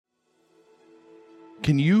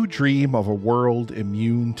Can you dream of a world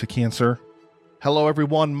immune to cancer? Hello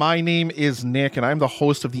everyone, my name is Nick and I'm the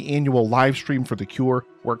host of the annual live stream for The Cure,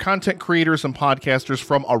 where content creators and podcasters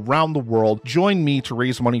from around the world join me to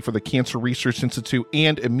raise money for the Cancer Research Institute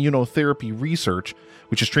and immunotherapy research,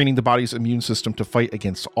 which is training the body's immune system to fight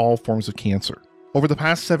against all forms of cancer. Over the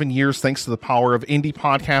past 7 years, thanks to the power of indie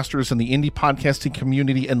podcasters and the indie podcasting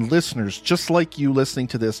community and listeners just like you listening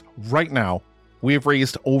to this right now, we have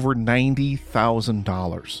raised over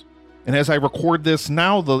 $90,000. And as I record this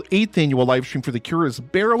now, the 8th annual live stream for The Cure is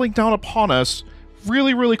barreling down upon us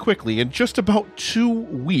really quickly in just about 2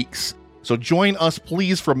 weeks. So join us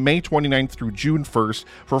please from May 29th through June 1st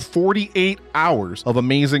for 48 hours of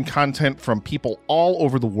amazing content from people all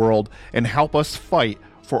over the world and help us fight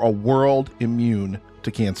for a world immune to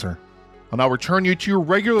cancer. I'll now return you to your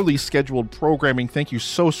regularly scheduled programming. Thank you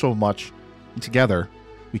so much. And together,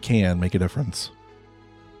 we can make a difference.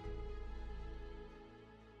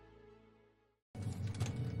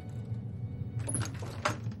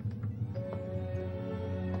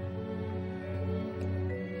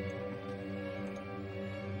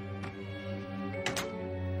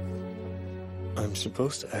 I'm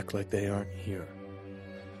supposed to act like they aren't here,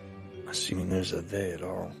 assuming there's a they at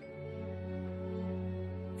all.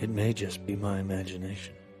 It may just be my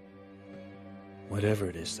imagination. Whatever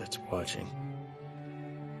it is that's watching,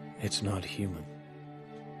 it's not human.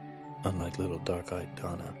 Unlike little dark-eyed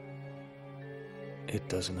Donna, it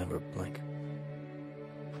doesn't ever blink.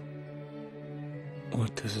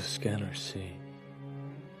 What does a scanner see?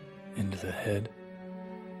 Into the head?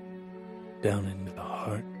 Down into the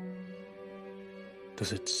heart?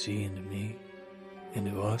 Does it see into me?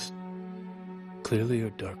 Into us? Clearly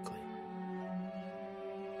or darkly?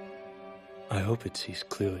 I hope it sees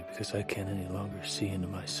clearly because I can't any longer see into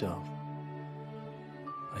myself.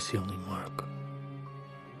 I see only Mark.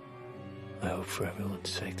 I hope for everyone's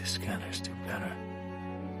sake the scanners do better.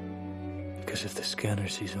 Because if the scanner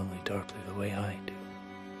sees only darkly the way I do,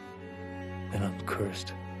 then I'm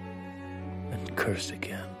cursed. And cursed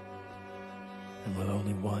again. And will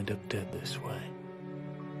only wind up dead this way.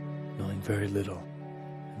 Knowing very little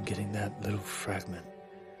and getting that little fragment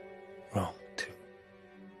wrong too.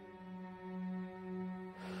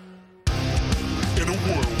 In a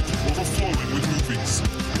world overflowing with movies,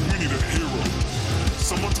 we need a hero.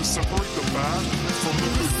 Someone to separate the bad from the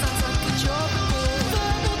good. Sounds like a job.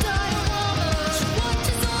 Verbal diorama. She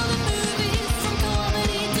watches all the movies from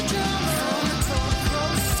comedy to drama. From the top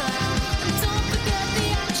roll sound. And don't forget the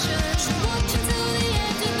action. She'll watch until the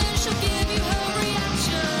end and then she'll give you her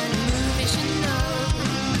reaction. Movies you know,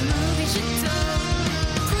 movies you don't.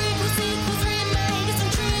 Prequels, sequels, remakes,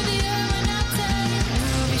 and trivia and outtake.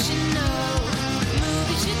 Movies you know,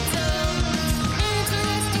 movies you don't.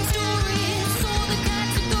 Interesting stories, all the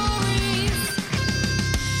categories.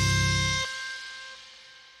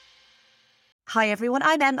 Hi everyone,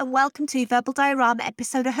 I'm Em and welcome to Verbal Diorama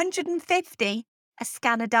episode 150, A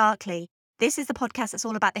Scanner Darkly. This is the podcast that's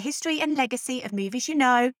all about the history and legacy of movies you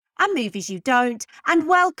know and movies you don't. And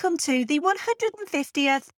welcome to the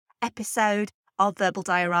 150th episode of Verbal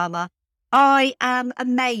Diorama. I am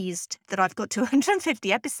amazed that I've got to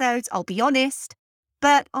 150 episodes, I'll be honest,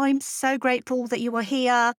 but I'm so grateful that you are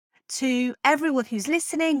here. To everyone who's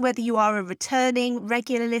listening, whether you are a returning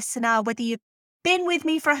regular listener, whether you've been with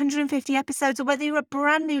me for 150 episodes or whether you're a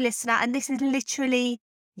brand new listener and this is literally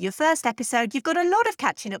your first episode, you've got a lot of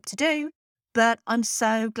catching up to do, but I'm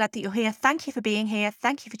so glad that you're here. Thank you for being here.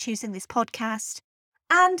 Thank you for choosing this podcast.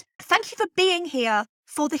 And thank you for being here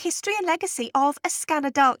for the history and legacy of A Scanner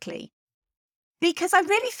Darkly. Because I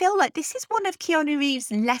really feel like this is one of Keanu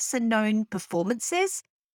Reeves' lesser known performances.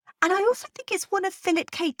 And I also think it's one of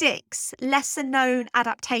Philip K. Dick's lesser known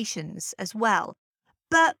adaptations as well.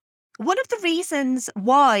 But one of the reasons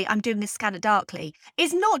why I'm doing this Scanner Darkly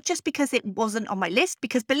is not just because it wasn't on my list,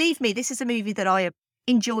 because believe me, this is a movie that I have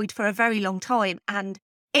enjoyed for a very long time and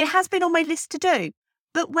it has been on my list to do.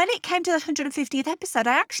 But when it came to the 150th episode,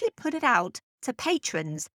 I actually put it out to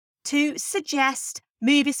patrons to suggest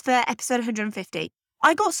movies for episode 150.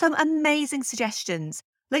 I got some amazing suggestions.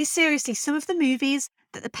 Like seriously, some of the movies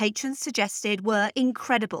that the patrons suggested were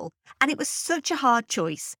incredible and it was such a hard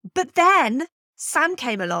choice. But then Sam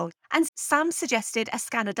came along and Sam suggested A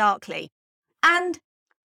Scanner Darkly. And,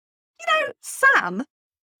 you know, Sam,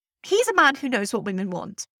 he's a man who knows what women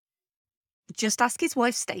want. Just ask his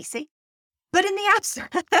wife, Stacey. But in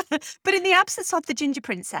the absence of the Ginger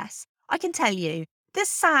Princess, I can tell you that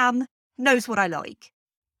Sam knows what I like.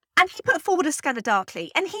 And he put forward A Scanner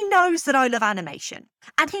Darkly, and he knows that I love animation,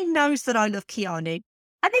 and he knows that I love Keanu.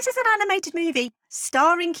 And this is an animated movie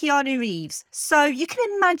starring Keanu Reeves, so you can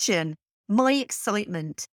imagine my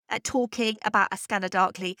excitement at talking about A Scanner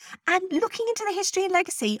Darkly and looking into the history and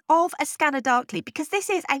legacy of A Scanner Darkly, because this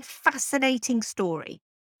is a fascinating story.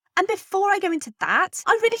 And before I go into that,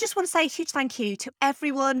 I really just want to say a huge thank you to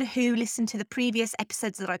everyone who listened to the previous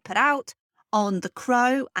episodes that I put out on The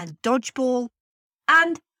Crow and Dodgeball.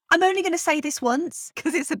 And I'm only going to say this once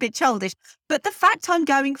because it's a bit childish, but the fact I'm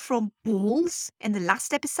going from balls in the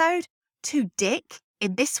last episode to dick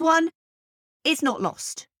in this one is not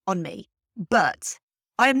lost on me. But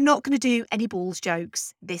I am not going to do any balls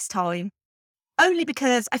jokes this time, only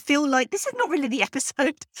because I feel like this is not really the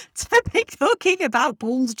episode to be talking about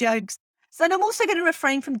balls jokes. So I'm also going to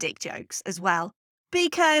refrain from dick jokes as well,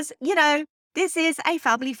 because, you know, this is a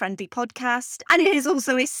family-friendly podcast, and it is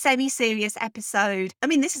also a semi-serious episode. I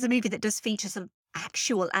mean, this is a movie that does feature some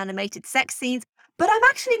actual animated sex scenes, but I'm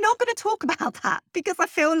actually not going to talk about that because I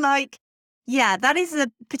feel like, yeah, that is a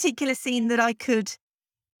particular scene that I could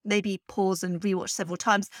maybe pause and rewatch several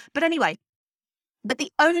times. But anyway, but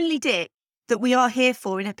the only dick that we are here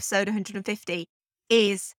for in episode 150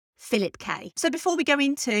 is Philip K. So before we go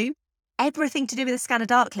into everything to do with A Scanner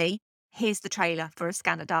Darkly, here's the trailer for A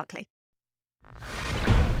Scanner Darkly.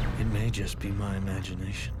 It may just be my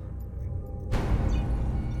imagination.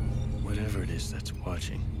 Whatever it is that's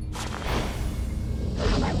watching,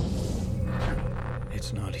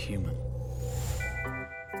 it's not human.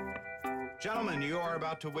 Gentlemen, you are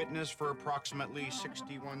about to witness for approximately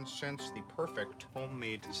 61 cents the perfect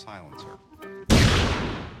homemade silencer.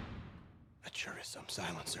 That sure is some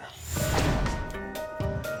silencer.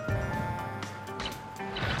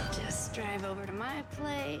 Just drive over to my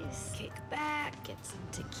place, kick back, get some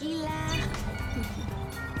tequila.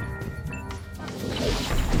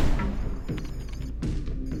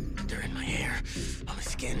 They're in my hair, on my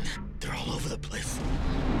skin. They're all over the place.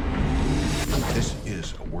 This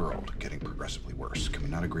is a world getting progressively worse. Can we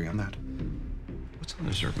not agree on that? What's on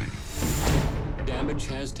the dessert menu? Damage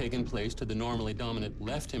has taken place to the normally dominant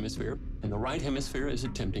left hemisphere, and the right hemisphere is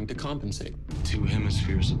attempting to compensate. Two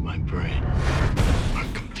hemispheres of my brain are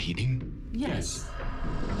competing? Yes.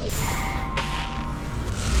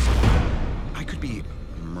 I could be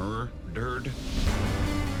murdered.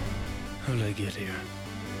 How did I get here?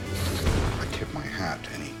 I tip my hat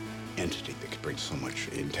to any entity that could bring so much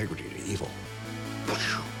integrity to evil.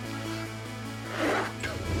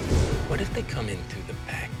 What if they come in through the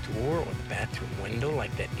back door or the bathroom window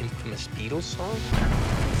like that infamous Beatles song?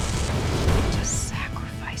 Just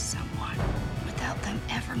sacrifice someone without them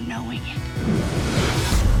ever knowing it.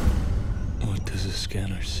 What does a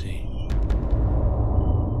scanner see?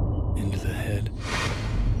 Into the head?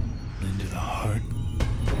 Into the heart?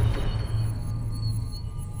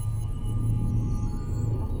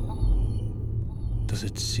 Does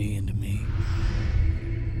it see into me?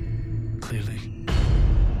 Clearly?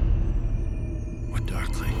 Or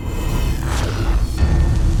darkly?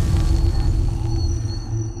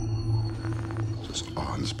 This is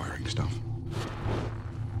awe-inspiring stuff.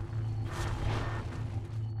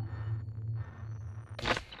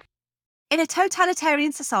 In a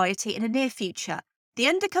totalitarian society in the near future, the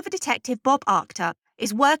undercover detective Bob Arctor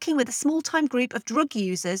is working with a small-time group of drug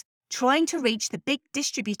users trying to reach the big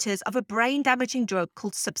distributors of a brain-damaging drug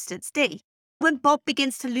called Substance D. When Bob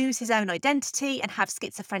begins to lose his own identity and have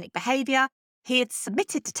schizophrenic behaviour, he is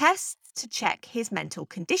submitted to tests to check his mental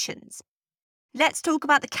conditions. Let's talk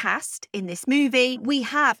about the cast in this movie. We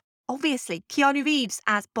have, obviously, Keanu Reeves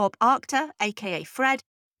as Bob Arctor, aka Fred,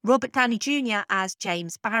 Robert Downey Jr. as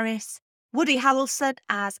James Barris, Woody Harrelson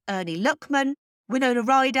as Ernie Luckman, Winona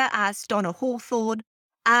Ryder as Donna Hawthorne,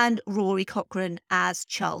 and Rory Cochrane as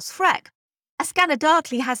Charles Freck. A Scanner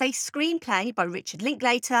Darkly has a screenplay by Richard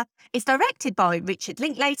Linklater, is directed by Richard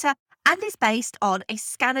Linklater, and is based on A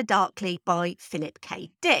Scanner Darkly by Philip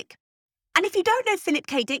K. Dick. And if you don't know Philip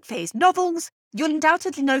K. Dick for his novels, you'll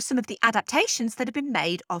undoubtedly know some of the adaptations that have been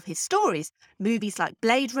made of his stories. Movies like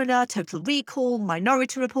Blade Runner, Total Recall,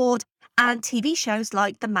 Minority Report, and TV shows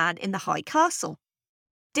like The Man in the High Castle.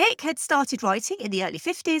 Dick had started writing in the early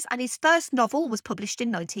 50s, and his first novel was published in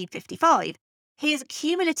 1955. His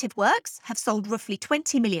cumulative works have sold roughly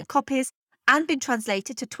 20 million copies and been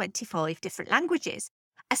translated to 25 different languages.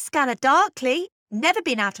 A Scanner Darkly, never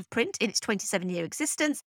been out of print in its 27-year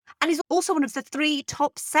existence, and is also one of the 3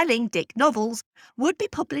 top-selling Dick novels, would be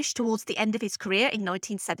published towards the end of his career in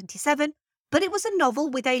 1977, but it was a novel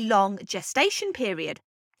with a long gestation period.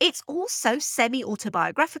 It's also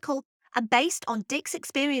semi-autobiographical and based on Dick's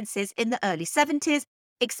experiences in the early 70s,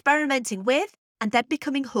 experimenting with and then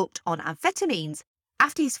becoming hooked on amphetamines.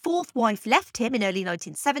 After his 4th wife left him in early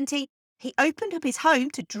 1970, he opened up his home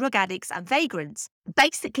to drug addicts and vagrants,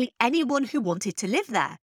 basically anyone who wanted to live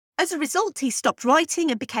there. As a result, he stopped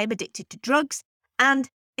writing and became addicted to drugs, and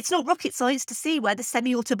it's not rocket science to see where the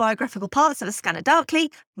semi-autobiographical parts of A Scanner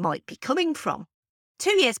Darkly might be coming from.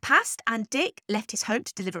 2 years passed and Dick left his home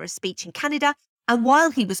to deliver a speech in Canada, and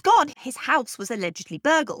while he was gone, his house was allegedly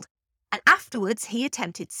burgled. And afterwards, he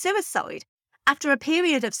attempted suicide. After a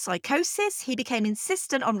period of psychosis, he became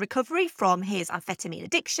insistent on recovery from his amphetamine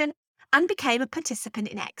addiction and became a participant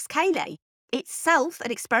in XKLA, itself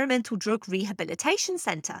an experimental drug rehabilitation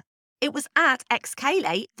centre. It was at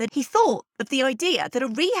XKLA that he thought of the idea that a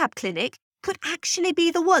rehab clinic could actually be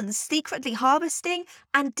the ones secretly harvesting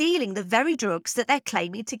and dealing the very drugs that they're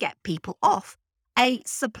claiming to get people off. A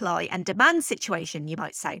supply and demand situation, you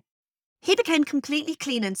might say. He became completely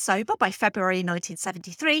clean and sober by February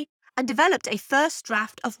 1973 and developed a first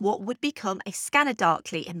draft of what would become A Scanner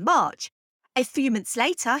Darkly in March. A few months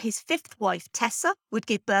later, his fifth wife, Tessa, would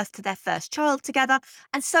give birth to their first child together,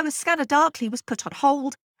 and so A Scanner Darkly was put on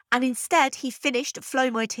hold, and instead he finished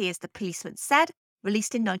Flow My Tears, The Policeman Said,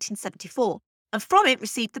 released in 1974, and from it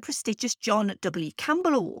received the prestigious John W.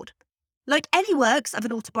 Campbell Award. Like any works of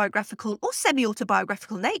an autobiographical or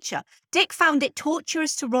semi-autobiographical nature, Dick found it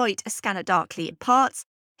torturous to write A Scanner Darkly in parts.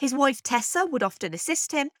 His wife Tessa would often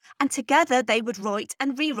assist him, and together they would write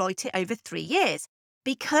and rewrite it over 3 years.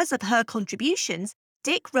 Because of her contributions,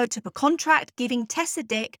 Dick wrote up a contract giving Tessa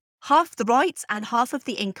Dick half the rights and half of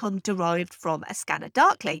the income derived from A Scanner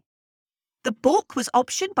Darkly. The book was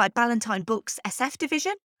optioned by Ballantine Books' SF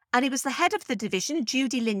division, and it was the head of the division,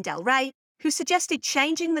 Judy Lynn Del Rey, who suggested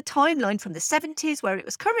changing the timeline from the 70s, where it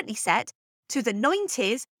was currently set, to the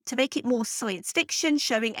 90s to make it more science fiction,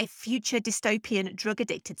 showing a future dystopian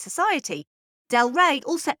drug-addicted society. Del Rey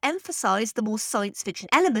also emphasised the more science fiction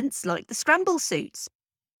elements like the scramble suits.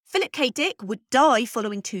 Philip K. Dick would die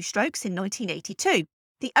following 2 strokes in 1982.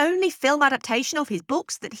 The only film adaptation of his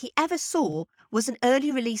books that he ever saw was an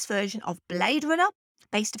early release version of Blade Runner,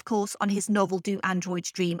 based of course on his novel Do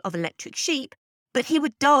Androids Dream of Electric Sheep, but he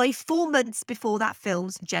would die 4 months before that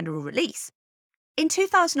film's general release. In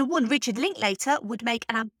 2001, Richard Linklater would make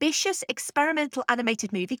an ambitious experimental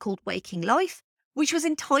animated movie called Waking Life, which was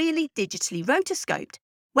entirely digitally rotoscoped.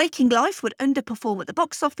 Waking Life would underperform at the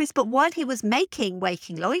box office, but while he was making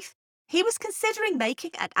Waking Life, he was considering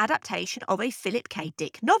making an adaptation of a Philip K.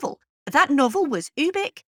 Dick novel. That novel was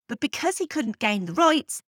Ubik, but because he couldn't gain the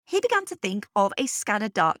rights, he began to think of A Scanner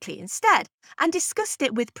Darkly instead, and discussed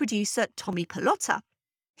it with producer Tommy Pilotta.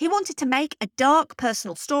 He wanted to make a dark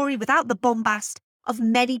personal story without the bombast of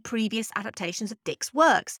many previous adaptations of Dick's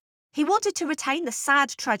works. He wanted to retain the sad,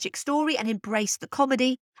 tragic story and embrace the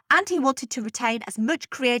comedy, and he wanted to retain as much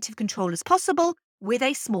creative control as possible with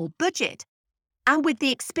a small budget. And with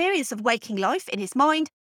the experience of Waking Life in his mind,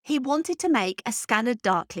 he wanted to make A Scanner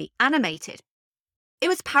Darkly animated. It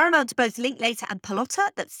was paramount to both Linklater and Pilotta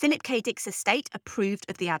that Philip K. Dick's estate approved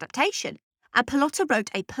of the adaptation, and Pilotta wrote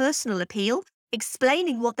a personal appeal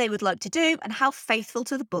explaining what they would like to do and how faithful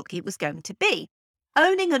to the book it was going to be.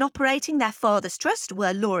 Owning and operating their father's trust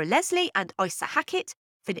were Laura Leslie and Isa Hackett,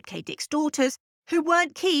 Philip K. Dick's daughters, who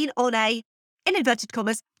weren't keen on a, in inverted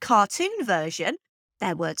commas, cartoon version.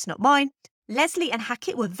 Their words, not mine. Leslie and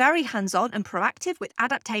Hackett were very hands-on and proactive with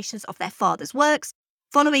adaptations of their father's works,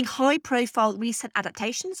 following high-profile recent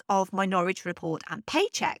adaptations of Minority Report and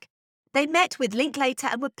Paycheck. They met with Linklater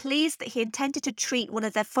and were pleased that he intended to treat one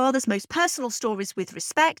of their father's most personal stories with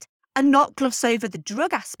respect and not gloss over the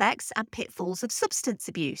drug aspects and pitfalls of substance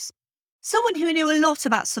abuse. Someone who knew a lot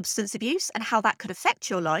about substance abuse and how that could affect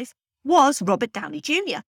your life was Robert Downey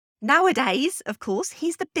Jr. Nowadays, of course,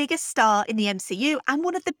 he's the biggest star in the MCU and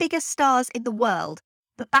one of the biggest stars in the world.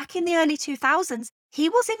 But back in the early 2000s, he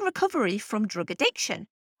was in recovery from drug addiction.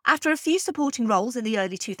 After a few supporting roles in the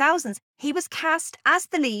early 2000s, he was cast as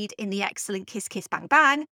the lead in the excellent Kiss Kiss Bang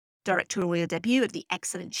Bang, directorial debut of the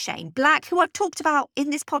excellent Shane Black, who I've talked about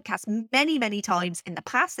in this podcast many, many times in the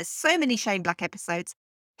past. There's so many Shane Black episodes.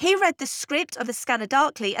 He read the script of A Scanner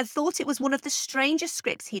Darkly and thought it was one of the strangest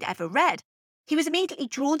scripts he'd ever read. He was immediately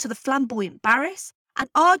drawn to the flamboyant Barris, and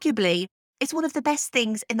arguably, it's one of the best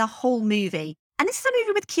things in the whole movie. And this is a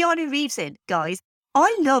movie with Keanu Reeves in, guys.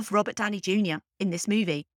 I love Robert Downey Jr. in this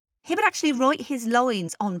movie. He would actually write his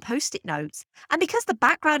lines on post-it notes. And because the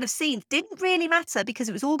background of scenes didn't really matter because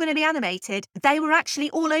it was all going to be animated, they were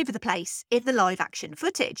actually all over the place in the live action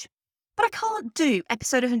footage. But I can't do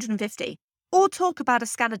episode 150 or talk about A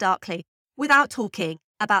Scanner Darkly without talking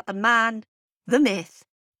about the man, the myth,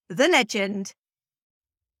 the legend,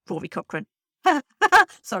 Rory Cochrane.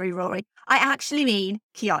 Sorry, Rory. I actually mean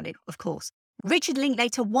Keanu, of course. Richard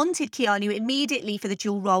Linklater wanted Keanu immediately for the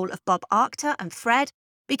dual role of Bob Arctor and Fred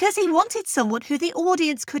because he wanted someone who the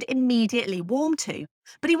audience could immediately warm to.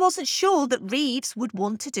 but he wasn't sure that Reeves would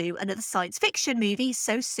want to do another science fiction movie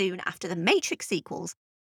so soon after the Matrix sequels.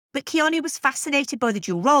 But Keanu was fascinated by the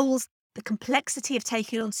dual roles, the complexity of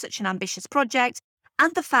taking on such an ambitious project,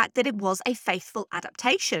 and the fact that it was a faithful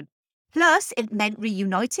adaptation. Plus, it meant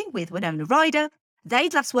reuniting with Winona Ryder.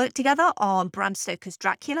 They'd last worked together on Bram Stoker's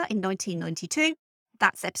Dracula in 1992.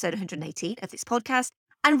 That's episode 118 of this podcast.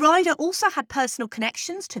 And Ryder also had personal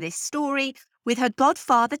connections to this story, with her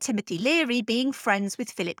godfather Timothy Leary being friends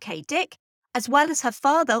with Philip K. Dick, as well as her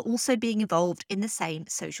father also being involved in the same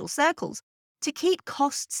social circles. To keep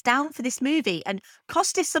costs down for this movie, and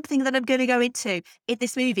cost is something that I'm going to go into in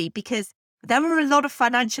this movie because there were a lot of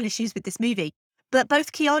financial issues with this movie, but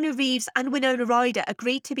both Keanu Reeves and Winona Ryder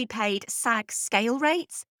agreed to be paid SAG scale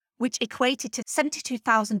rates, which equated to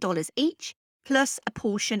 $72,000 each, plus a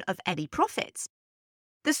portion of any profits.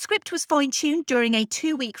 The script was fine-tuned during a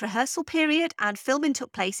 2-week rehearsal period, and filming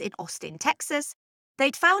took place in Austin, Texas.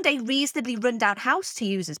 They'd found a reasonably run-down house to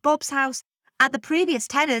use as Bob's house, and the previous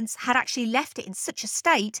tenants had actually left it in such a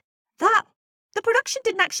state that the production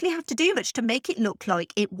didn't actually have to do much to make it look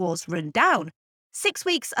like it was run down. 6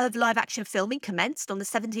 weeks of live-action filming commenced on the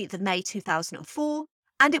 17th of May 2004,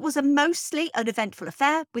 and it was a mostly uneventful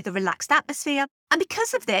affair with a relaxed atmosphere. And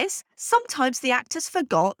because of this, sometimes the actors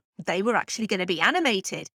forgot they were actually going to be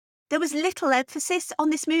animated. There was little emphasis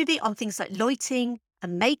on this movie on things like lighting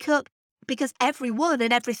and makeup, because everyone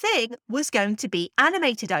and everything was going to be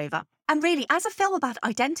animated over. And really, as a film about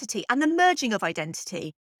identity and the merging of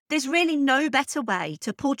identity, there's really no better way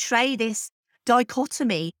to portray this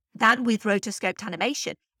dichotomy than with rotoscoped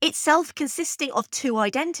animation, itself consisting of two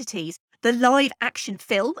identities, the live action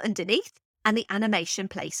film underneath and the animation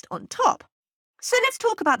placed on top. So let's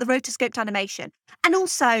talk about the rotoscoped animation and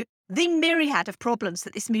also the myriad of problems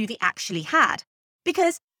that this movie actually had.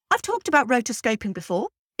 Because I've talked about rotoscoping before.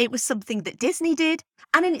 It was something that Disney did,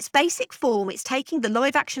 and in its basic form, it's taking the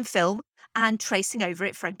live action film and tracing over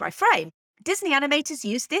it frame by frame. Disney animators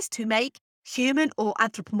used this to make human or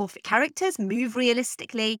anthropomorphic characters move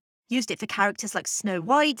realistically, used it for characters like Snow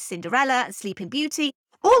White, Cinderella, and Sleeping Beauty,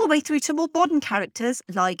 all the way through to more modern characters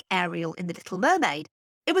like Ariel in The Little Mermaid.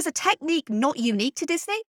 It was a technique not unique to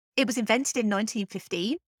Disney. It was invented in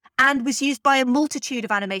 1915 and was used by a multitude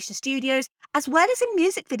of animation studios, as well as in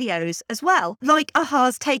music videos as well. Like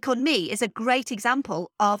a-ha's Take On Me is a great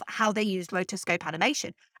example of how they used rotoscope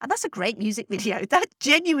animation. And that's a great music video. That's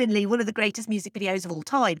genuinely one of the greatest music videos of all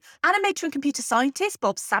time. Animator and computer scientist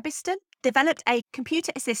Bob Sabiston developed a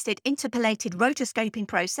computer-assisted interpolated rotoscoping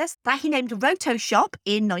process that he named Rotoshop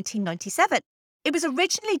in 1997. It was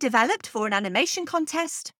originally developed for an animation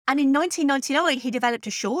contest, and in 1999 he developed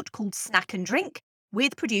a short called Snack and Drink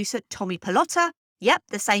with producer Tommy Pilotta. Yep,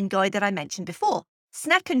 the same guy that I mentioned before.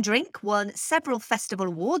 Snack and Drink won several festival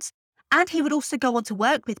awards, and he would also go on to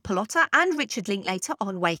work with Pilotta and Richard Linklater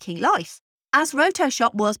on Waking Life. As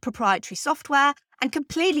Rotoshop was proprietary software and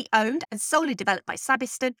completely owned and solely developed by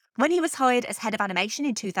Sabiston, when he was hired as head of animation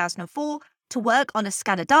in 2004 to work on A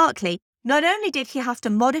Scanner Darkly, not only did he have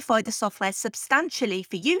to modify the software substantially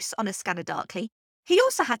for use on A Scanner Darkly, he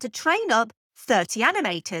also had to train up 30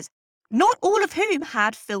 animators, not all of whom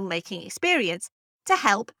had filmmaking experience, to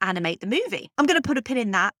help animate the movie. I'm going to put a pin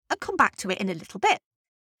in that and come back to it in a little bit.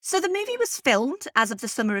 So the movie was filmed as of the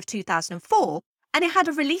summer of 2004, and it had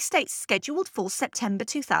a release date scheduled for September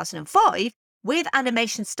 2005, with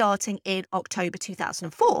animation starting in October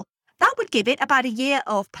 2004. That would give it about a year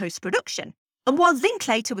of post-production. And while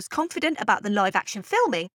Linklater was confident about the live-action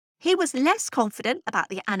filming, he was less confident about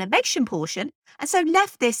the animation portion, and so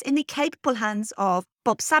left this in the capable hands of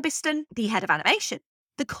Bob Sabiston, the head of animation.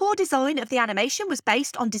 The core design of the animation was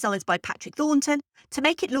based on designs by Patrick Thornton to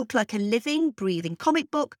make it look like a living, breathing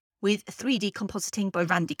comic book with 3D compositing by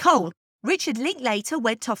Randy Cole. Richard Linklater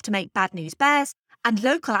went off to make Bad News Bears, and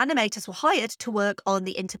local animators were hired to work on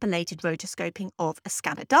the interpolated rotoscoping of A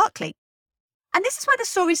Scanner Darkly. And this is where the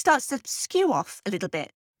story starts to skew off a little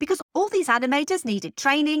bit, because all these animators needed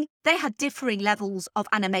training, they had differing levels of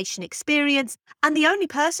animation experience, and the only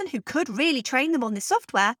person who could really train them on this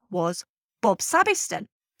software was Bob Sabiston.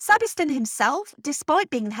 Sabiston himself, despite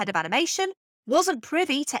being the head of animation, wasn't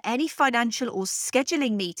privy to any financial or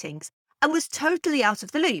scheduling meetings and was totally out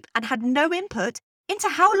of the loop and had no input into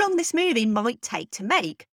how long this movie might take to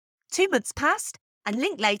make. 2 months passed, and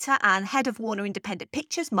Linklater and head of Warner Independent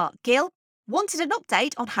Pictures, Mark Gill, wanted an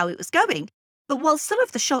update on how it was going. But while some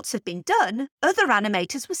of the shots had been done, other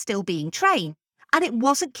animators were still being trained, and it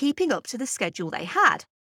wasn't keeping up to the schedule they had.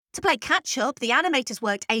 To play catch-up, the animators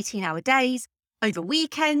worked 18-hour days, over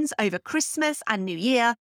weekends, over Christmas and New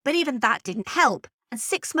Year, but even that didn't help. And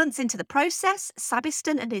 6 months into the process,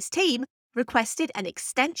 Sabiston and his team requested an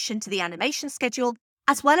extension to the animation schedule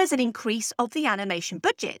as well as an increase of the animation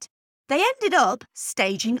budget. They ended up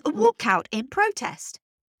staging a walkout in protest.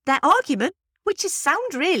 Their argument, which is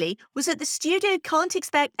sound really, was that the studio can't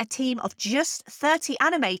expect a team of just 30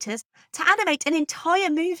 animators to animate an entire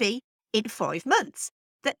movie in 5 months.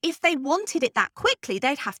 That if they wanted it that quickly,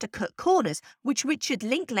 they'd have to cut corners, which Richard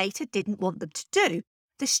Linklater didn't want them to do.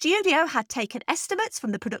 The studio had taken estimates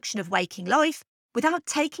from the production of Waking Life without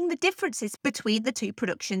taking the differences between the two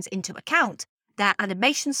productions into account, their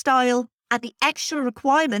animation style, and the extra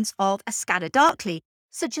requirements of A Scanner Darkly,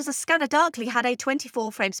 such as A Scanner Darkly had a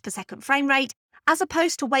 24 frames per second frame rate, as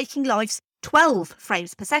opposed to Waking Life's 12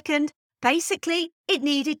 frames per second. Basically, it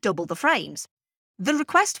needed double the frames. The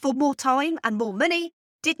request for more time and more money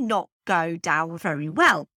did not go down very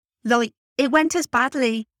well. It went as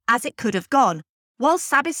badly as it could have gone. While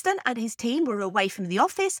Sabiston and his team were away from the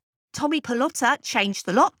office, Tommy Pallotta changed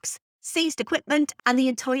the locks, seized equipment, and the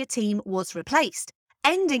entire team was replaced,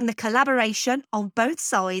 ending the collaboration on both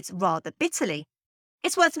sides rather bitterly.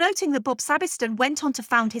 It's worth noting that Bob Sabiston went on to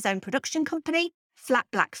found his own production company, Flat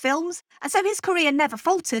Black Films, and so his career never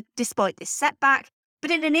faltered despite this setback. But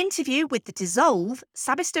in an interview with The Dissolve,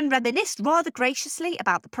 Sabiston reminisced rather graciously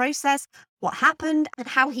about the process, what happened, and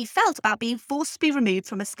how he felt about being forced to be removed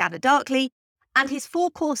from A Scanner Darkly, and his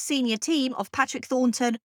 4-core senior team of Patrick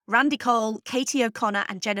Thornton, Randy Cole, Katie O'Connor,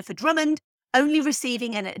 and Jennifer Drummond only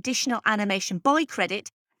receiving an additional animation buy credit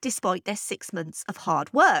despite their 6 months of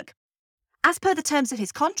hard work. As per the terms of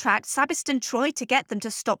his contract, Sabiston tried to get them to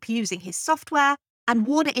stop using his software, and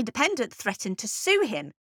Warner Independent threatened to sue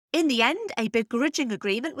him. In the end, a begrudging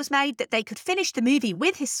agreement was made that they could finish the movie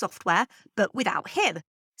with his software, but without him.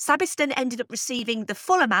 Sabiston ended up receiving the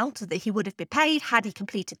full amount that he would have been paid had he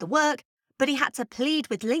completed the work, but he had to plead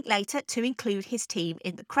with Linklater to include his team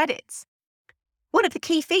in the credits. One of the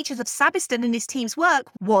key features of Sabiston and his team's work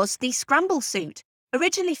was the scramble suit.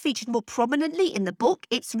 Originally featured more prominently in the book,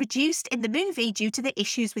 it's reduced in the movie due to the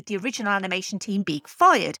issues with the original animation team being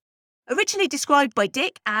fired. Originally described by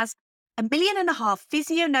Dick as 1.5 million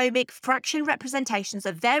physiognomic fraction representations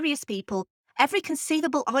of various people, every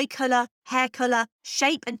conceivable eye colour, hair colour,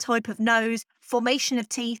 shape and type of nose, formation of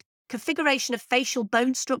teeth, configuration of facial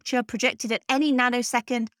bone structure projected at any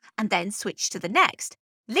nanosecond, and then switched to the next.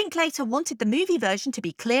 Linklater wanted the movie version to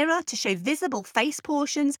be clearer, to show visible face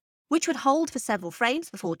portions, which would hold for several frames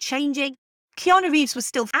before changing. Keanu Reeves was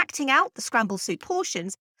still acting out the scramble suit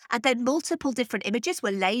portions, and then multiple different images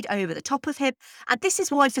were laid over the top of him. And this is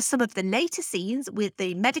why for some of the later scenes with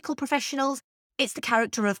the medical professionals, it's the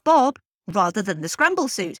character of Bob rather than the scramble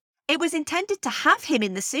suit. It was intended to have him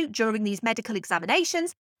in the suit during these medical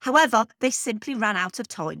examinations. However, they simply ran out of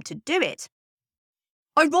time to do it.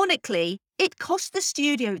 Ironically, it cost the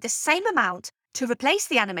studio the same amount to replace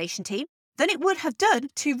the animation team than it would have done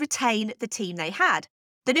to retain the team they had.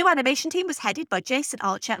 The new animation team was headed by Jason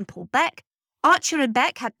Archer and Paul Beck. Archer and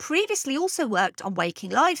Beck had previously also worked on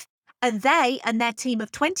Waking Life, and they and their team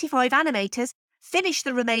of 25 animators finished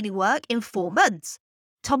the remaining work in 4 months.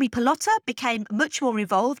 Tommy Pallotta became much more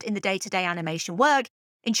involved in the day-to-day animation work,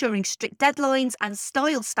 ensuring strict deadlines and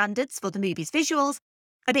style standards for the movie's visuals,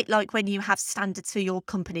 a bit like when you have standards for your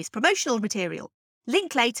company's promotional material.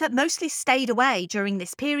 Linklater mostly stayed away during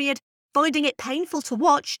this period, finding it painful to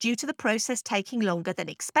watch due to the process taking longer than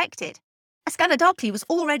expected. A Scanner Darkly was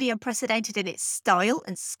already unprecedented in its style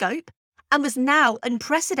and scope, and was now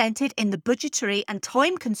unprecedented in the budgetary and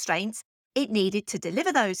time constraints it needed to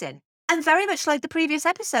deliver those in. And very much like the previous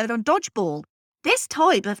episode on Dodgeball, this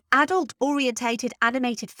type of adult-orientated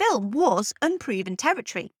animated film was unproven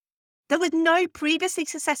territory. There was no previously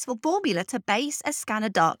successful formula to base A Scanner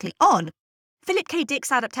Darkly on. Philip K.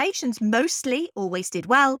 Dick's adaptations mostly always did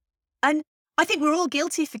well, and I think we're all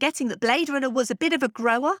guilty of forgetting that Blade Runner was a bit of a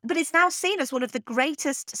grower, but it's now seen as one of the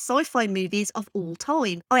greatest sci-fi movies of all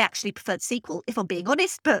time. I actually preferred the sequel, if I'm being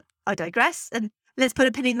honest, but I digress, and let's put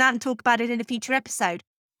a pin in that and talk about it in a future episode.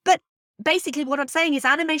 But basically what I'm saying is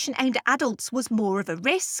animation aimed at adults was more of a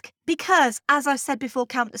risk because, as I've said before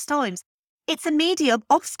countless times, it's a medium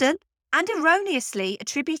often and erroneously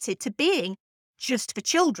attributed to being just for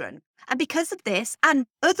children. And because of this and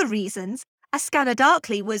other reasons, A Scanner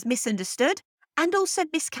Darkly was misunderstood and also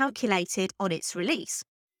miscalculated on its release.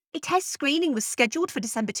 A test screening was scheduled for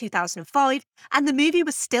December 2005, and the movie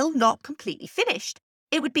was still not completely finished.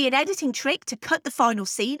 It would be an editing trick to cut the final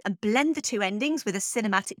scene and blend the two endings with a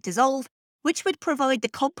cinematic dissolve, which would provide the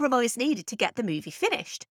compromise needed to get the movie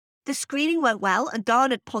finished. The screening went well and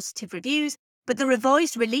garnered positive reviews, but the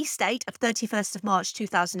revised release date of 31st of March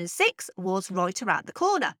 2006 was right around the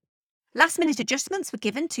corner. Last-minute adjustments were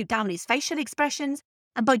given to Downey's facial expressions,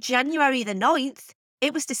 And by January the 9th,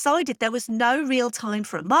 it was decided there was no real time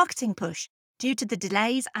for a marketing push due to the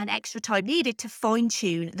delays and extra time needed to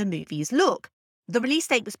fine-tune the movie's look. The release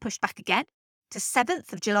date was pushed back again to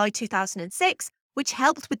 7th of July 2006, which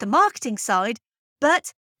helped with the marketing side,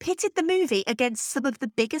 but pitted the movie against some of the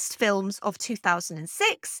biggest films of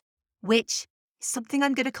 2006, which is something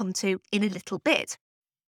I'm going to come to in a little bit.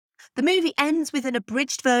 The movie ends with an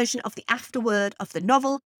abridged version of the afterword of the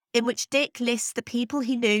novel, in which Dick lists the people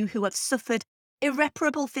he knew who have suffered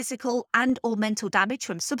irreparable physical and or mental damage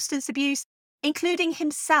from substance abuse, including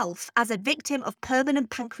himself as a victim of permanent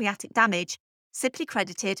pancreatic damage, simply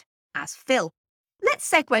credited as Phil. Let's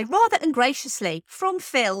segue rather ungraciously from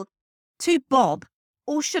Phil to Bob,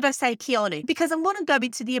 or should I say Keanu, because I want to go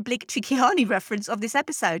into the obligatory Keanu reference of this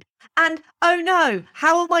episode. And oh no,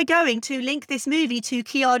 how am I going to link this movie to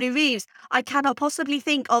Keanu Reeves? I cannot possibly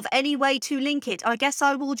think of any way to link it. I guess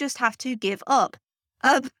I will just have to give up.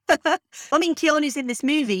 I mean, Keanu's in this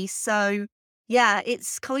movie, so yeah,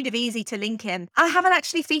 it's kind of easy to link him. I haven't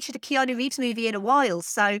actually featured a Keanu Reeves movie in a while,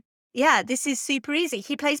 so yeah, this is super easy.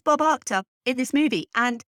 He plays Bob Arctor in this movie,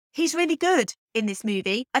 and he's really good in this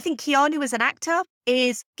movie. I think Keanu as an actor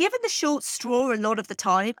is given the short straw a lot of the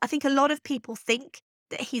time. I think a lot of people think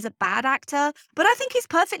that he's a bad actor, but I think he's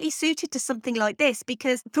perfectly suited to something like this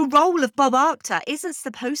because the role of Bob Arctor isn't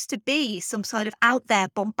supposed to be some sort of out there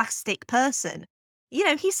bombastic person. You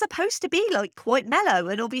know, he's supposed to be like quite mellow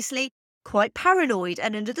and obviously quite paranoid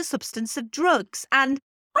and under the substance of drugs. And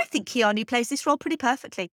I think Keanu plays this role pretty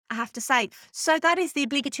perfectly, I have to say. So that is the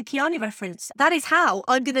obligatory Keanu reference. That is how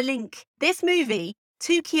I'm going to link this movie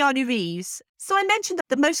to Keanu Reeves. So I mentioned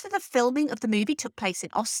that most of the filming of the movie took place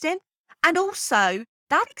in Austin, and also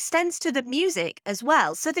that extends to the music as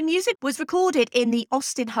well. So the music was recorded in the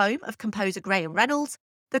Austin home of composer Graham Reynolds.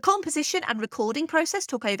 The composition and recording process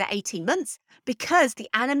took over 18 months because the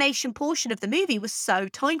animation portion of the movie was so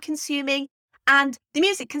time-consuming, and the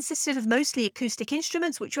music consisted of mostly acoustic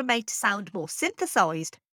instruments which were made to sound more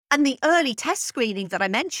synthesized. And the early test screening that I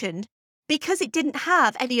mentioned, because it didn't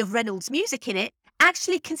have any of Reynolds' music in it,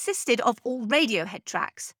 actually consisted of all Radiohead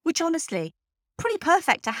tracks, which honestly, pretty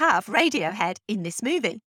perfect to have Radiohead in this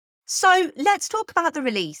movie. So let's talk about the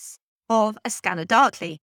release of A Scanner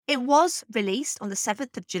Darkly. It was released on the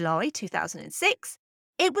 7th of July 2006.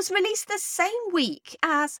 It was released the same week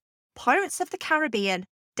as Pirates of the Caribbean,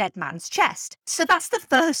 Dead Man's Chest. So that's the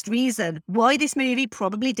first reason why this movie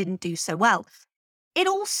probably didn't do so well. It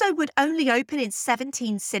also would only open in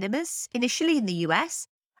 17 cinemas, initially in the US.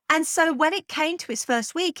 And so when it came to its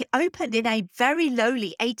first week, it opened in a very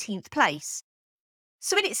lowly 18th place.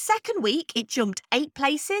 So in its second week, it jumped 8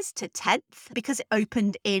 places to 10th because it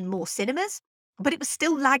opened in more cinemas, but it was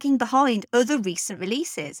still lagging behind other recent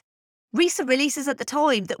releases. Recent releases at the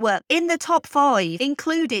time that were in the top 5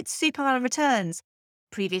 included Superman Returns,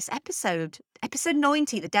 previous episode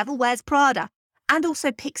 90, The Devil Wears Prada, and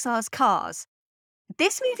also Pixar's Cars.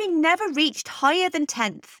 This movie never reached higher than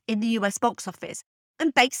 10th in the US box office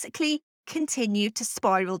and basically continued to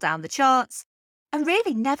spiral down the charts and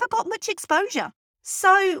really never got much exposure.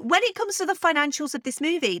 So when it comes to the financials of this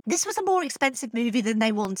movie, this was a more expensive movie than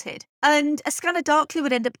they wanted. And A Scanner Darkly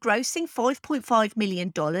would end up grossing $5.5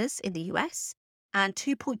 million in the US and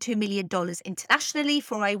 $2.2 million internationally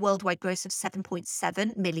for a worldwide gross of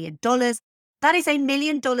 $7.7 million. That is $1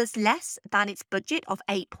 million less than its budget of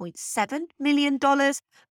 $8.7 million.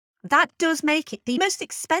 That does make it the most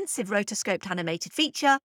expensive rotoscoped animated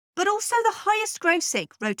feature, but also the highest grossing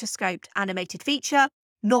rotoscoped animated feature,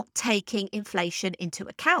 not taking inflation into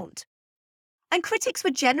account. And critics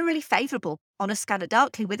were generally favourable on A Scanner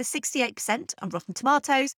Darkly with a 68% on Rotten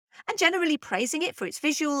Tomatoes, and generally praising it for its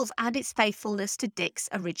visuals and its faithfulness to Dick's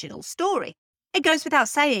original story. It goes without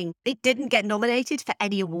saying, it didn't get nominated for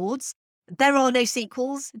any awards. There are no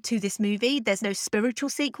sequels to this movie. There's no spiritual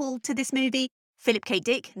sequel to this movie. Philip K.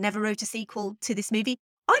 Dick never wrote a sequel to this movie.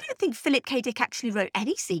 I don't think Philip K. Dick actually wrote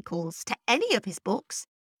any sequels to any of his books,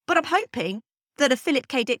 but I'm hoping that a Philip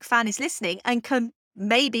K. Dick fan is listening and can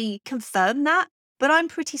maybe confirm that, but I'm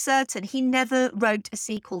pretty certain he never wrote a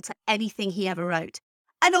sequel to anything he ever wrote.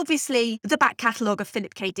 And obviously, the back catalogue of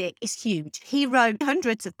Philip K. Dick is huge. He wrote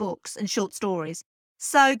hundreds of books and short stories.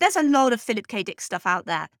 So there's a lot of Philip K. Dick stuff out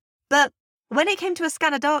there. But when it came to A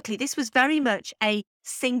Scanner Darkly, this was very much a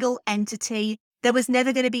single entity. There was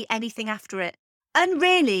never going to be anything after it. And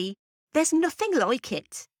really, there's nothing like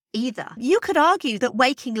it either. You could argue that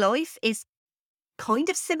Waking Life is kind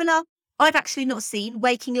of similar. I've actually not seen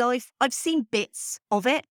Waking Life. I've seen bits of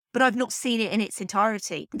it. but I've not seen it in its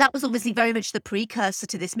entirety. That was obviously very much the precursor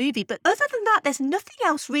to this movie. But other than that, there's nothing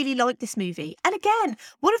else really like this movie. And again,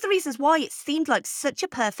 one of the reasons why it seemed like such a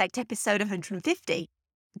perfect episode of 150.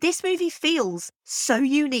 This movie feels so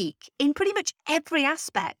unique in pretty much every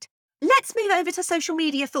aspect. Let's move over to social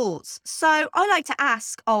media thoughts. So I like to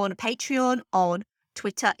ask on Patreon, on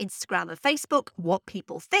Twitter, Instagram, and Facebook what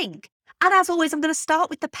people think. And as always, I'm going to start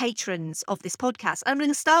with the patrons of this podcast. I'm going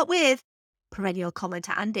to start with perennial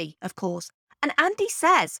commenter Andy, of course. And Andy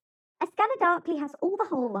says, A Scanner Darkly has all the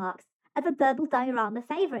hallmarks of a Verbal Diorama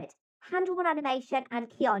favourite, hand-drawn animation and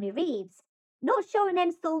Keanu Reeves. Not sure on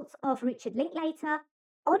M's thoughts of Richard Linklater.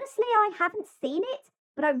 Honestly, I haven't seen it,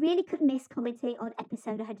 but I really could miss commenting on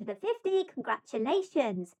episode 150.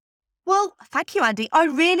 Congratulations. Well, thank you, Andy. I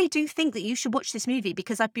really do think that you should watch this movie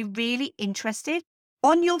because I'd be really interested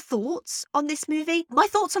on your thoughts on this movie. My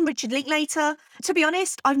thoughts on Richard Linklater, to be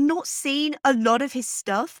honest, I've not seen a lot of his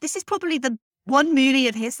stuff. This is probably the one movie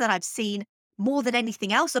of his that I've seen more than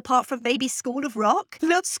anything else, apart from maybe School of Rock.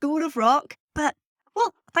 Love School of Rock. But,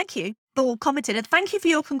 well, thank you for commenting and thank you for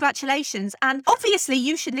your congratulations. And obviously,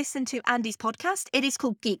 you should listen to Andy's podcast. It is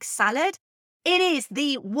called Geek Salad. It is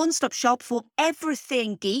the one-stop shop for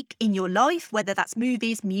everything geek in your life, whether that's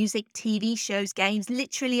movies, music, TV shows, games,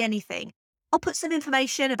 literally anything. I'll put some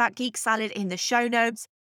information about Geek Salad in the show notes.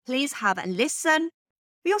 Please have a listen.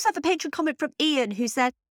 We also have a patron comment from Ian who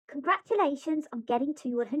said, Congratulations on getting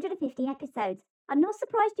to 150 episodes. I'm not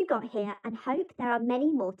surprised you got here and hope there are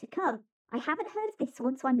many more to come. I haven't heard of this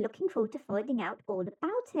one, so I'm looking forward to finding out all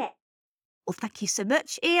about it. Well, thank you so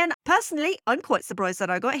much, Ian. Personally, I'm quite surprised that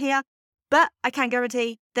I got here, but I can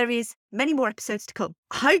guarantee there is many more episodes to come.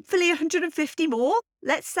 Hopefully 150 more,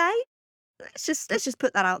 let's say. Let's just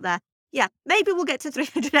put that out there. Yeah, maybe we'll get to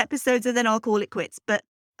 300 episodes and then I'll call it quits. But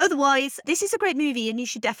otherwise, this is a great movie and you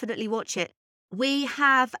should definitely watch it. We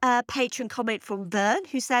have a patron comment from Vern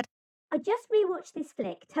who said, I just rewatched this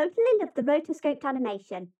flick. Totally loved the rotoscoped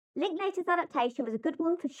animation. Linklater's adaptation was a good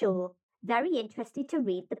one for sure. Very interested to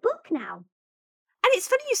read the book now. And it's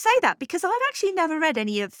funny you say that because I've actually never read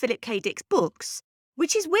any of Philip K. Dick's books,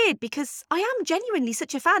 which is weird because I am genuinely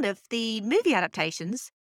such a fan of the movie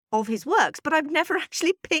adaptations of his works, but I've never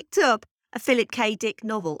actually picked up a Philip K. Dick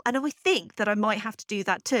novel. And I think that I might have to do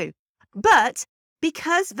that too. But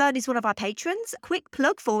because Vern is one of our patrons, a quick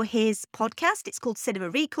plug for his podcast. It's called Cinema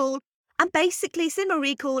Recall. And basically, Cinema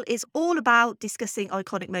Recall is all about discussing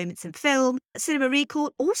iconic moments in film. Cinema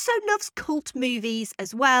Recall also loves cult movies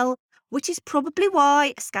as well, which is probably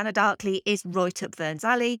why Scanner Darkly is right up Vern's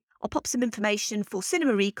alley. I'll pop some information for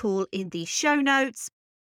Cinema Recall in the show notes.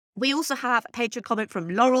 We also have a patron comment from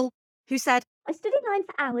Laurel, who said, I stood in line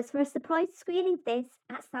for hours for a surprise screening of this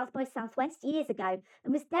at South by Southwest years ago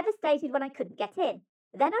and was devastated when I couldn't get in.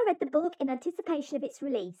 Then I read the book in anticipation of its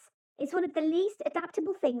release. It's one of the least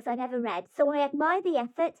adaptable things I've ever read, so I admire the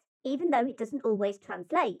effort, even though it doesn't always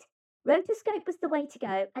translate. Rotoscope was the way to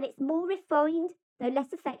go, and it's more refined, though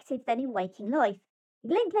less effective than in Waking Life.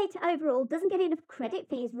 Linklater overall doesn't get enough credit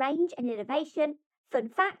for his range and innovation. Fun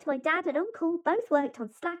fact, my dad and uncle both worked on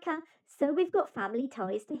Slacker, so we've got family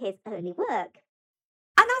ties to his early work.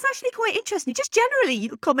 And that's actually quite interesting. Just generally,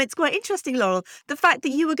 your comment's quite interesting, Laurel. The fact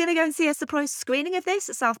that you were going to go and see a surprise screening of this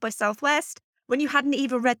at South by Southwest when you hadn't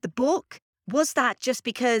even read the book. Was that just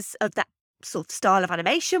because of that sort of style of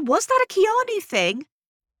animation? Was that a Keanu thing?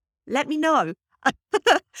 Let me know.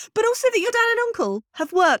 But also that your dad and uncle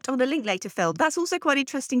have worked on a Linklater film. That's also quite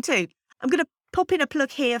interesting too. I'm going to pop in a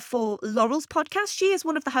plug here for Laurel's podcast. She is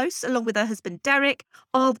one of the hosts, along with her husband Derek,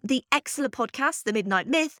 of the excellent podcast, The Midnight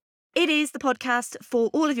Myth. It is the podcast for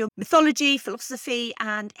all of your mythology, philosophy,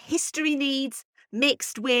 and history needs,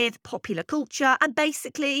 mixed with popular culture. And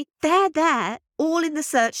basically, they're there all in the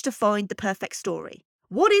search to find the perfect story.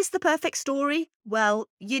 What is the perfect story? Well,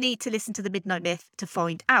 you need to listen to The Midnight Myth to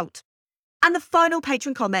find out. And the final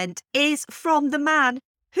patron comment is from the man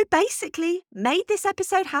who basically made this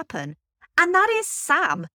episode happen. And that is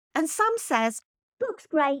Sam. And Sam says, Book's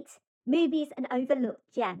great, movies an overlooked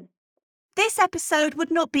gem. This episode would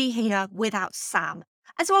not be here without Sam.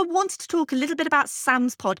 And so I wanted to talk a little bit about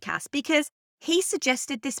Sam's podcast because he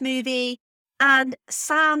suggested this movie. And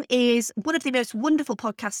Sam is one of the most wonderful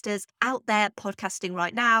podcasters out there podcasting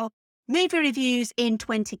right now. Movie Reviews in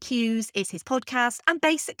 20 Qs is his podcast. And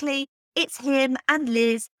basically, it's him and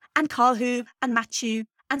Liz and Kahu and Matthew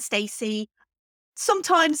and Stacey.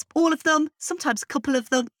 Sometimes all of them, sometimes a couple of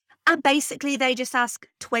them. And basically, they just ask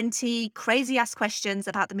 20 crazy-ass questions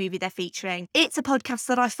about the movie they're featuring. It's a podcast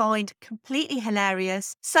that I find completely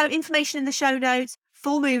hilarious. So information in the show notes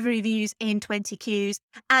for Movie Reviews in 20 Qs.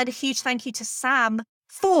 And a huge thank you to Sam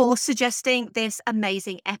for suggesting this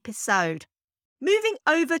amazing episode. Moving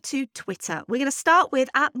over to Twitter, we're going to start with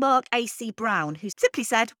 @Mark AC Brown, who simply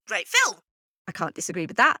said, great film. I can't disagree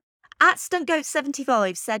with that.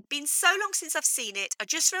 @StuntGoat75 said, been so long since I've seen it, I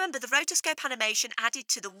just remember the rotoscope animation added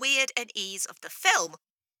to the weird and ease of the film.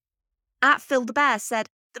 @Phil the Bear said,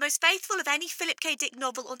 the most faithful of any Philip K. Dick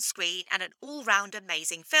novel on screen and an all-round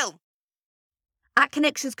amazing film.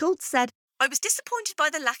 @Connections Cult said, I was disappointed by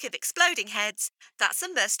the lack of exploding heads. That's a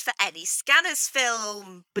must for any Scanners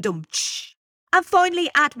film. Badum-tsh. And finally,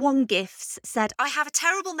 @OneGifts said, I have a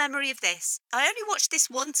terrible memory of this. I only watched this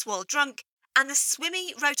once while drunk, and the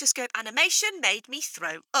swimmy rotoscope animation made me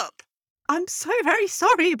throw up. I'm so very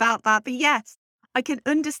sorry about that, but yes, I can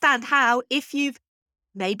understand how if you've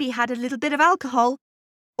maybe had a little bit of alcohol,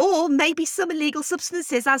 or maybe some illegal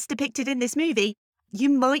substances as depicted in this movie, you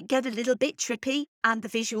might get a little bit trippy and the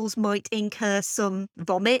visuals might incur some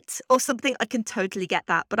vomit or something. I can totally get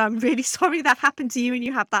that, but I'm really sorry that happened to you and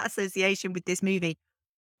you have that association with this movie.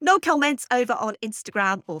 No comments over on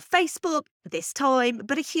Instagram or Facebook this time,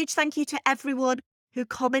 but a huge thank you to everyone who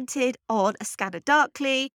commented on A Scanner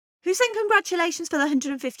Darkly, who said congratulations for the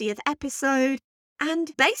 150th episode,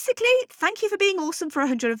 and basically, thank you for being awesome for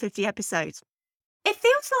 150 episodes. It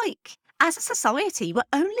feels like, as a society, we're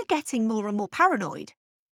only getting more and more paranoid.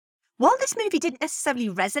 While this movie didn't necessarily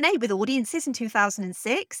resonate with audiences in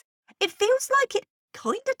 2006, it feels like it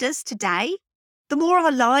kind of does today. The more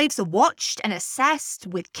our lives are watched and assessed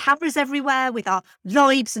with cameras everywhere, with our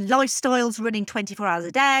lives and lifestyles running 24 hours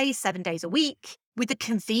a day, 7 days a week, with the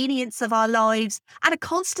convenience of our lives and a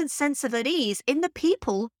constant sense of unease in the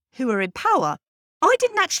people who are in power. I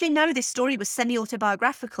didn't actually know this story was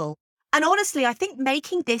semi-autobiographical. And honestly, I think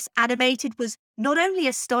making this animated was not only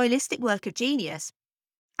a stylistic work of genius,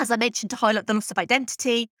 as I mentioned, to highlight the loss of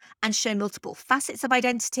identity and show multiple facets of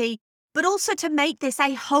identity, but also to make this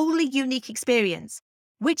a wholly unique experience,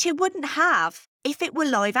 which it wouldn't have if it were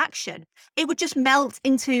live action. It would just melt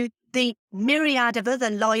into the myriad of other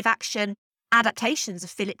live action adaptations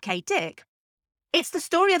of Philip K. Dick. It's the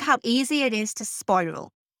story of how easy it is to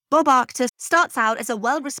spiral. Bob Arctor starts out as a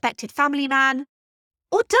well-respected family man,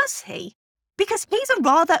 or does he? Because he's a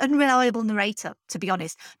rather unreliable narrator, to be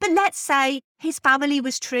honest. But let's say his family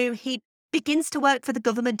was true. He begins to work for the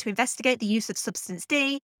government to investigate the use of substance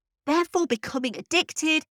D, therefore becoming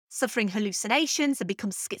addicted, suffering hallucinations and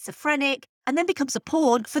becomes schizophrenic, and then becomes a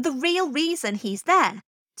pawn for the real reason he's there,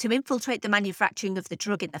 to infiltrate the manufacturing of the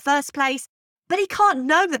drug in the first place. But he can't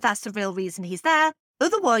know that that's the real reason he's there,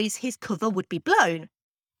 otherwise his cover would be blown.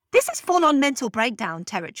 This is full-on mental breakdown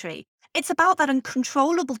territory. It's about that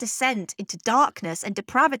uncontrollable descent into darkness and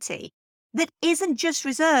depravity that isn't just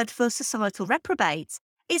reserved for societal reprobates.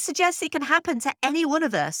 It suggests it can happen to any one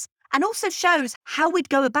of us, and also shows how we'd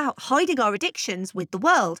go about hiding our addictions with the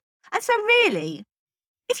world. And so really,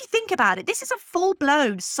 if you think about it, this is a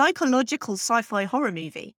full-blown psychological sci-fi horror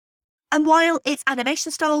movie. And while its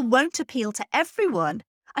animation style won't appeal to everyone,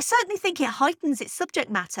 I certainly think it heightens its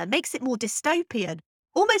subject matter, makes it more dystopian,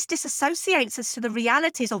 almost disassociates us to the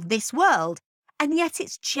realities of this world, and yet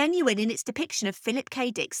it's genuine in its depiction of Philip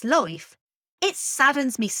K. Dick's life. It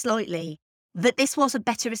saddens me slightly that this wasn't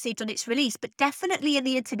better received on its release, but definitely in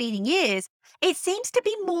the intervening years, it seems to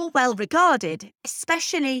be more well regarded,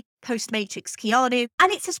 especially post-Matrix Keanu,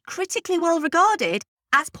 and it's as critically well regarded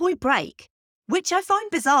as Point Break, which I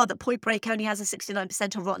find bizarre that Point Break only has a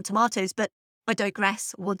 69% on Rotten Tomatoes, but I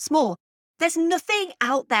digress once more. There's nothing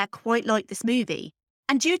out there quite like this movie.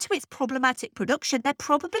 And due to its problematic production, there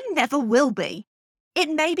probably never will be. It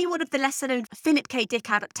may be one of the lesser-known Philip K. Dick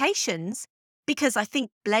adaptations, because I think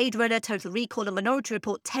Blade Runner, Total Recall and Minority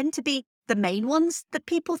Report tend to be the main ones that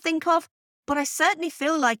people think of, but I certainly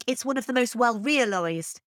feel like it's one of the most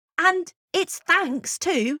well-realised. And it's thanks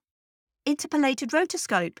to interpolated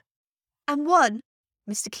rotoscope. And one,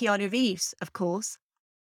 Mr. Keanu Reeves, of course.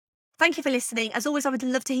 Thank you for listening. As always, I would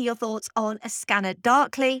love to hear your thoughts on A Scanner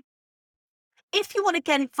Darkly. If you want to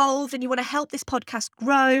get involved and you want to help this podcast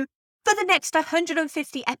grow for the next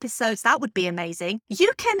 150 episodes, that would be amazing.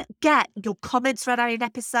 You can get your comments read out in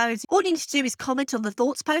episodes. All you need to do is comment on the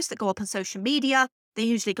thoughts posts that go up on social media. They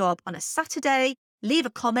usually go up on a Saturday. Leave a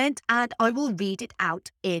comment and I will read it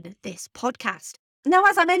out in this podcast. Now,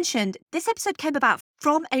 as I mentioned, this episode came about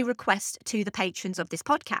from a request to the patrons of this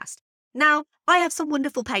podcast. Now, I have some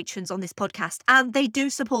wonderful patrons on this podcast and they do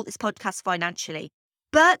support this podcast financially.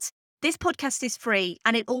 But this podcast is free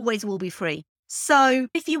and it always will be free. So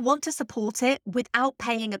if you want to support it without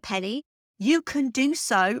paying a penny, you can do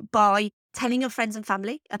so by telling your friends and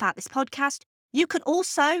family about this podcast. You can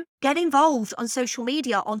also get involved on social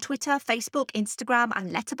media on Twitter, Facebook, Instagram,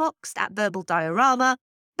 and Letterboxd at Verbal Diorama.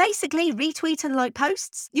 Basically, retweet and like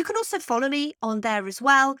posts. You can also follow me on there as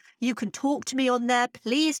well. You can talk to me on there.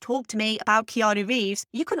 Please talk to me about Keanu Reeves.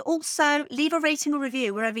 You can also leave a rating or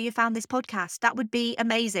review wherever you found this podcast. That would be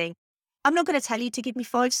amazing. I'm not going to tell you to give me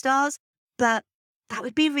 5 stars, but that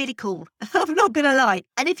would be really cool. I'm not going to lie.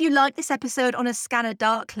 And if you like this episode on A Scanner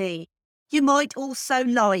Darkly, you might also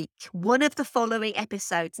like one of the following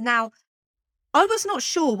episodes. Now, I was not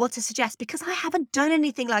sure what to suggest because I haven't done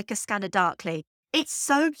anything like A Scanner Darkly. It's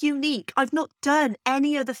so unique. I've not done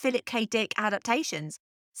any of the Philip K. Dick adaptations.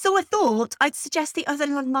 So I thought I'd suggest the other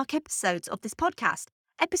landmark episodes of this podcast.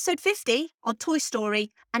 Episode 50 on Toy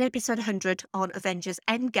Story and episode 100 on Avengers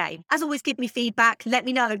Endgame. As always, give me feedback. Let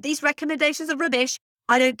me know. These recommendations are rubbish.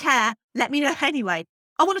 I don't care. Let me know anyway.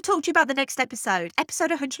 I want to talk to you about the next episode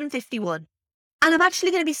 151. And I'm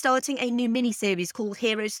actually going to be starting a new mini-series called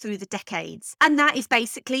Heroes Through the Decades. And that is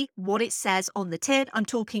basically what it says on the tin. I'm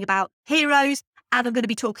talking about heroes, and I'm going to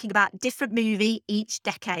be talking about a different movie each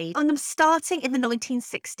decade. And I'm starting in the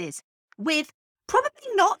 1960s with probably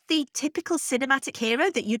not the typical cinematic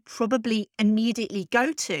hero that you'd probably immediately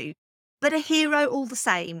go to, but a hero all the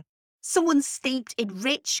same. Someone steeped in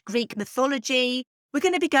rich Greek mythology. We're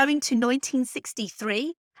going to be going to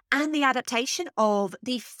 1963 and the adaptation of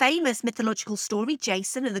the famous mythological story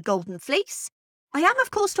Jason and the Golden Fleece. I am,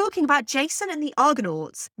 of course, talking about Jason and the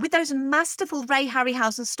Argonauts with those masterful Ray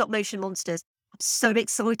Harryhausen stop-motion monsters. I'm so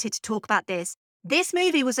excited to talk about this. This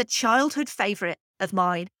movie was a childhood favourite of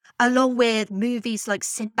mine, along with movies like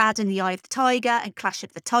Sinbad and the Eye of the Tiger and Clash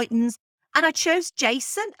of the Titans. And I chose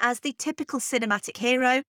Jason as the typical cinematic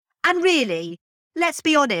hero. And really, let's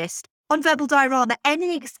be honest, on Verbal Diorama,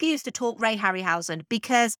 any excuse to talk Ray Harryhausen,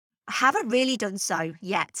 because I haven't really done so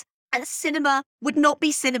yet. And cinema would not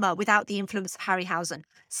be cinema without the influence of Harryhausen.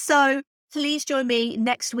 So please join me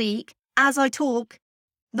next week as I talk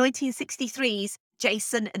 1963's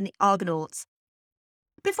Jason and the Argonauts.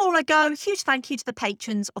 Before I go, huge thank you to the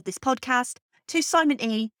patrons of this podcast, to Simon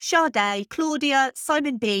E, Sade, Claudia,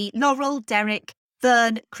 Simon B, Laurel, Derek,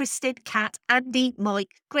 Vern, Kristen, Kat, Andy,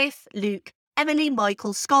 Mike, Griff, Luke, Emily,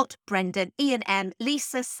 Michael, Scott, Brendan, Ian M,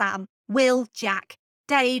 Lisa, Sam, Will, Jack,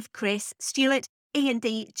 Dave, Chris, Stuart, Ian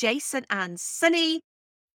D, Jason and Sunny.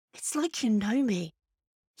 It's like you know me.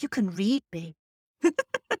 You can read me.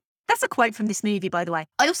 That's a quote from this movie, by the way.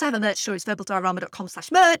 I also have a merch store. It's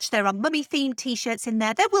verbaldiorama.com/merch. There are mummy-themed t-shirts in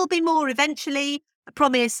there. There will be more eventually. I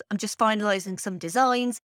promise. I'm just finalising some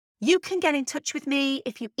designs. You can get in touch with me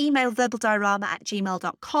if you email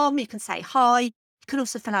verbaldiorama@gmail.com. You can say hi. You can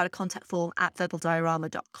also fill out a contact form at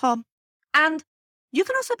verbaldiorama.com. And you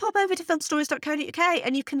can also pop over to filmstories.co.uk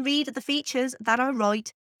and you can read the features that I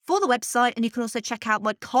write for the website. And you can also check out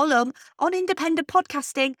my column on independent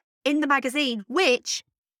podcasting in the magazine, which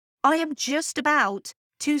I am just about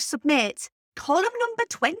to submit column number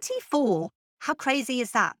 24. How crazy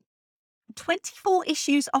is that? 24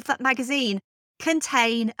 issues of that magazine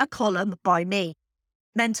contain a column by me.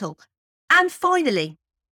 Mental. And finally,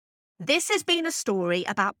 this has been a story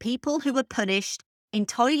about people who were punished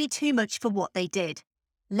entirely too much for what they did.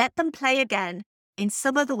 Let them play again in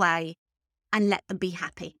some other way and let them be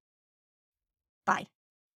happy. Bye.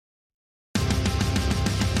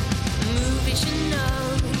 Movies you know.